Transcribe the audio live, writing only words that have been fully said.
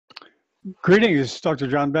Greetings, Dr.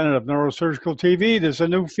 John Bennett of Neurosurgical TV. There's a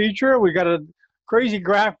new feature. We got a crazy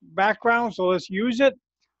graph background, so let's use it.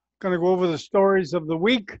 Going to go over the stories of the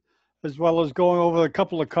week, as well as going over a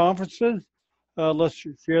couple of conferences. Let's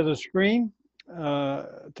share the screen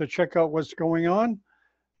to check out what's going on.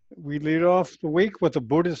 We lead off the week with a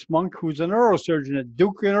Buddhist monk who's a neurosurgeon at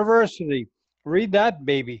Duke University. Read that,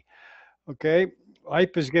 baby. Okay.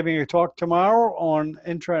 IPE is giving a talk tomorrow on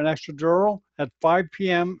intra and extradural at 5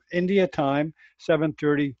 p.m. India time,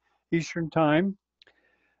 7:30 Eastern time.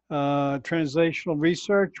 Translational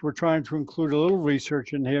research, we're trying to include a little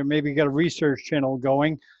research in here, maybe get a research channel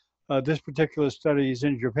going. This particular study is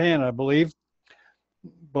in Japan, I believe,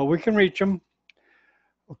 but we can reach them.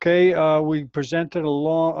 Okay, we presented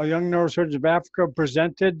a young neurosurgeon of Africa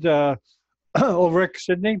presented, Ulrich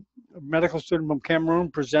Sydney, a medical student from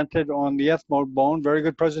Cameroon, presented on the ethmoid bone. Very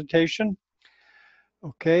good presentation.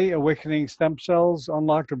 Okay, awakening stem cells,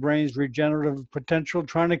 unlock the brain's regenerative potential,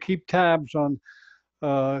 trying to keep tabs on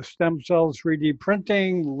stem cells, 3D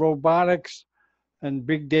printing, robotics, and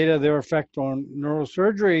big data, their effect on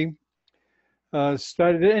neurosurgery.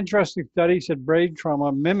 Interesting study said brain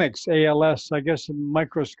trauma mimics ALS, I guess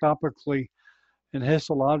microscopically and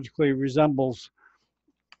histologically resembles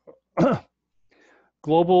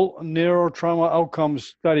global neurotrauma outcomes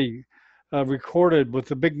study recorded with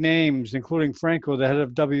the big names, including Franco, the head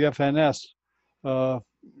of WFNS.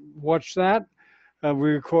 Watch that. We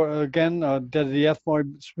record again, did the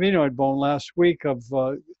ethmoid sphenoid bone last week of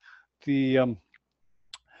the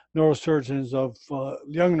neurosurgeons of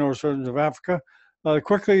young neurosurgeons of Africa.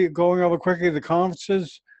 Going over quickly the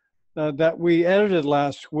conferences that we edited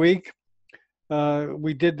last week.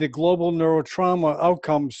 We did the global neurotrauma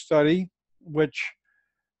outcomes study, which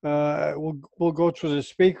we'll go through the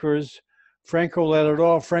speakers. Franco led it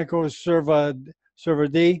off. Franco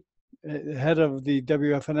Servadi, head of the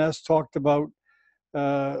WFNS, talked about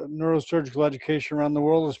neurosurgical education around the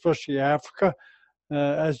world, especially Africa,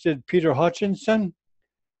 as did Peter Hutchinson.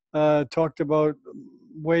 Talked about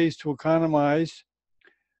ways to economize.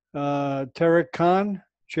 Tariq Khan,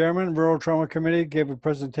 chairman, Neurotrauma Committee, gave a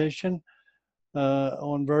presentation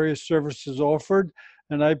on various services offered.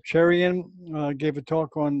 And Ip Cherian gave a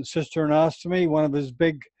talk on cysternostomy, one of his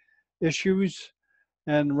big issues.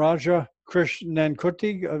 And Raja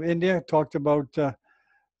Krishnankuti of India talked about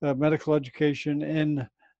medical education in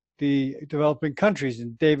the developing countries.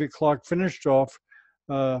 And David Clark finished off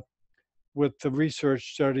with the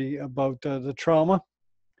research study about the trauma.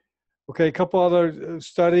 Okay, a couple other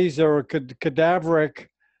studies. There are cadaveric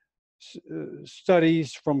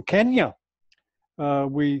studies from Kenya.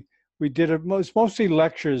 We did it mostly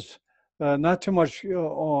lectures, not too much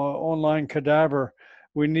online cadaver.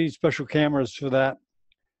 We need special cameras for that.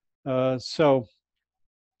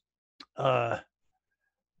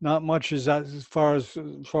 Not much as far as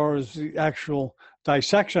the actual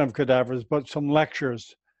dissection of cadavers, but some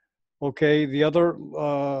lectures. Okay, the other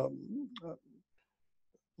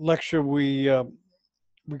lecture we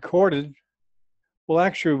recorded. Well,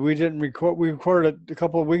 actually, we didn't record. We recorded it a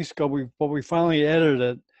couple of weeks ago, but we finally edited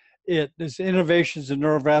it. It's Innovations in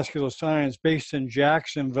Neurovascular Science, based in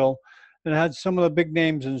Jacksonville, and had some of the big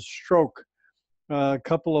names in stroke. A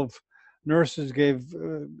couple of nurses gave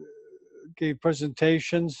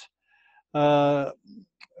presentations, and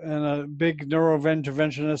a big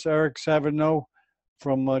neurointerventionist, Eric Savino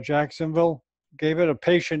from Jacksonville, gave it. A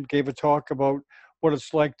patient gave a talk about what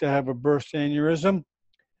it's like to have a burst aneurysm,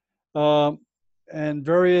 and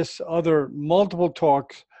various other multiple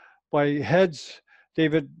talks by heads.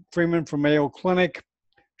 David Freeman from Mayo Clinic,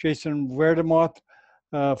 Jason Werdemoth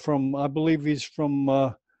from, I believe he's from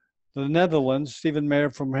the Netherlands, Stephen Mayer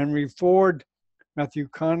from Henry Ford, Matthew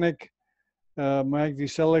Koenig, Magdi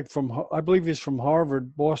Selig from, I believe he's from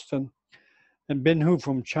Harvard, Boston, and Bin Hu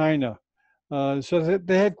from China. So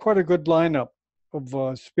they had quite a good lineup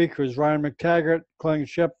of speakers. Ryan McTaggart, Clayton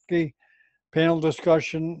Shepke, panel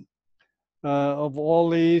discussion of all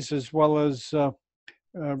these, as well as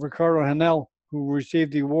Ricardo Hanel, who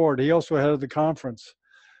received the award. He also headed the conference.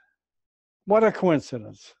 What a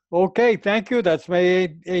coincidence. Okay, thank you. That's May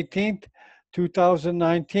 18th,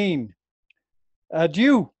 2019.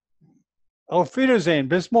 Adieu. Auf Wiedersehen.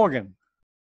 Bis morgen.